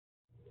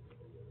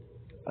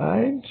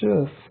I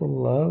just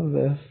love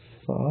this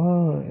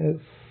song.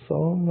 It's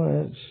so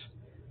much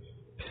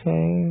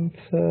pain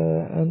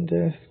to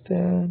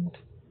understand.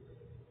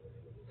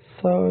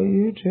 So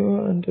you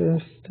do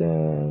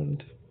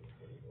understand.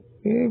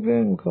 We've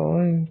been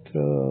going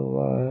through a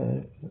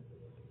lot,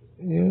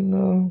 you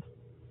know?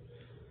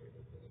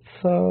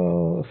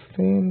 So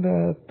seeing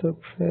that the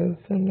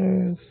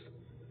prisoners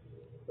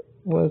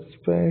was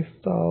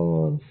based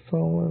all on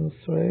someone's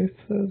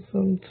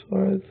racism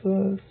towards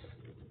us.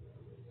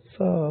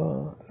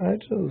 So I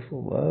just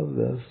love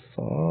this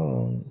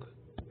song.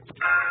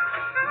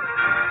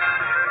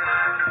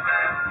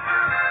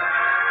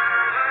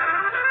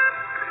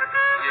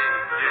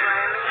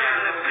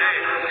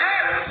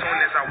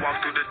 I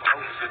walk through the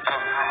door,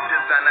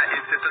 designer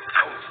is at the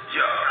toe,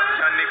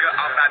 young nigga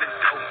all about his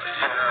dope,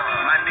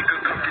 my nigga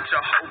come get your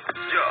hoe,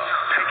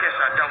 pay cash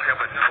I don't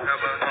have a note,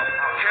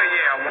 hell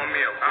yeah I want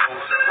me a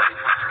Rolls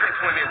Royce, spent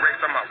 20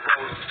 racks on my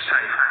Rolls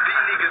chain,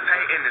 these niggas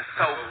hating is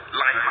so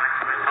lame,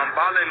 I'm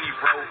ballin' these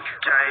road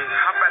game,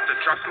 hop out the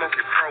drop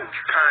smoking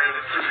propane,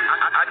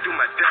 I do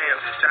my damn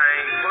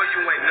thing, boy you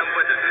ain't nothing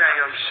but the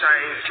damn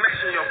shame,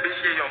 smashing your bitch,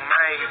 yeah your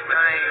main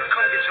thing,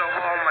 come get your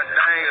hoe on my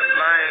dang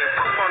lane,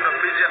 poop on the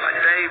bitch yeah like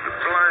David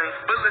Blaine,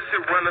 bullets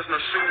and runners, no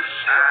shoes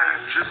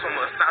strings, just on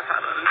the south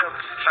side of the left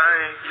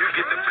chain, you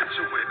get the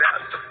picture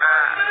without the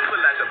eye,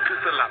 pull out the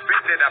pistol, I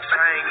bet that I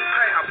bang,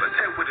 pay how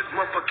protect with his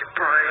motherfucking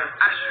brain,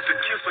 I shoot the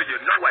kill so you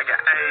know I got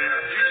aim,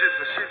 you just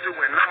some shit to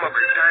when I'm a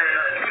dang,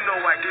 you know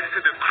I get to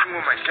the cream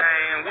with my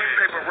game, we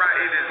paper right,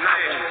 it is not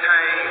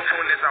Wu-Tang,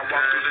 soon as I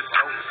walk through the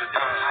door,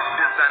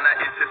 designer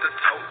is at the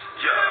toe,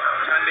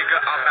 young nigga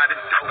all about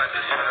his dope,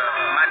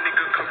 my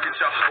nigga come get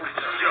your hoe,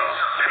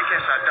 pay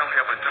cash I don't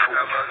have a note,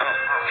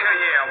 hell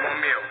yeah I want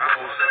me a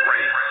Rolls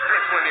Royce,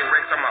 spent 20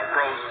 racks on my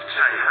Rolls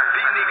chain,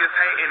 these niggas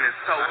hating is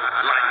so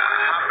like,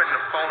 hop in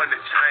the phone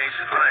and change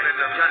lane,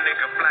 young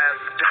nigga flies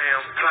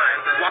damn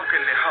plane,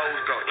 walking the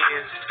hoes go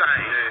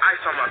insane,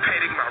 ice on my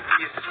paddock, my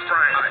wrist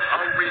sprain,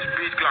 I'm rich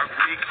bitch Glock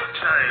Rick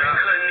chain,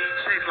 cutting these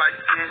checks like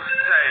this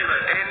tay,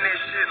 and this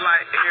shit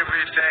like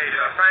every day,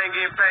 if I ain't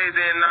getting paid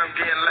then I'm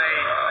getting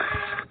laid.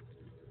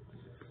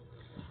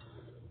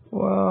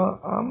 Well,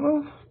 I'm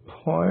a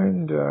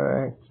porn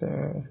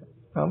director.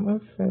 I'm a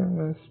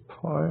famous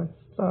porn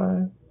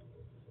star.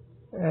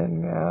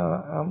 And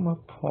now I'm a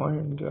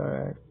porn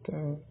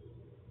director.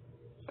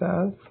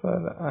 That's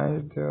what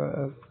I do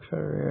as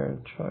career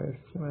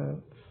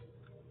choices.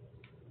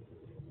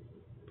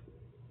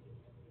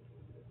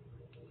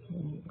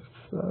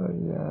 So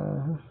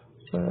yeah,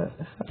 but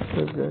have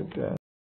a good day.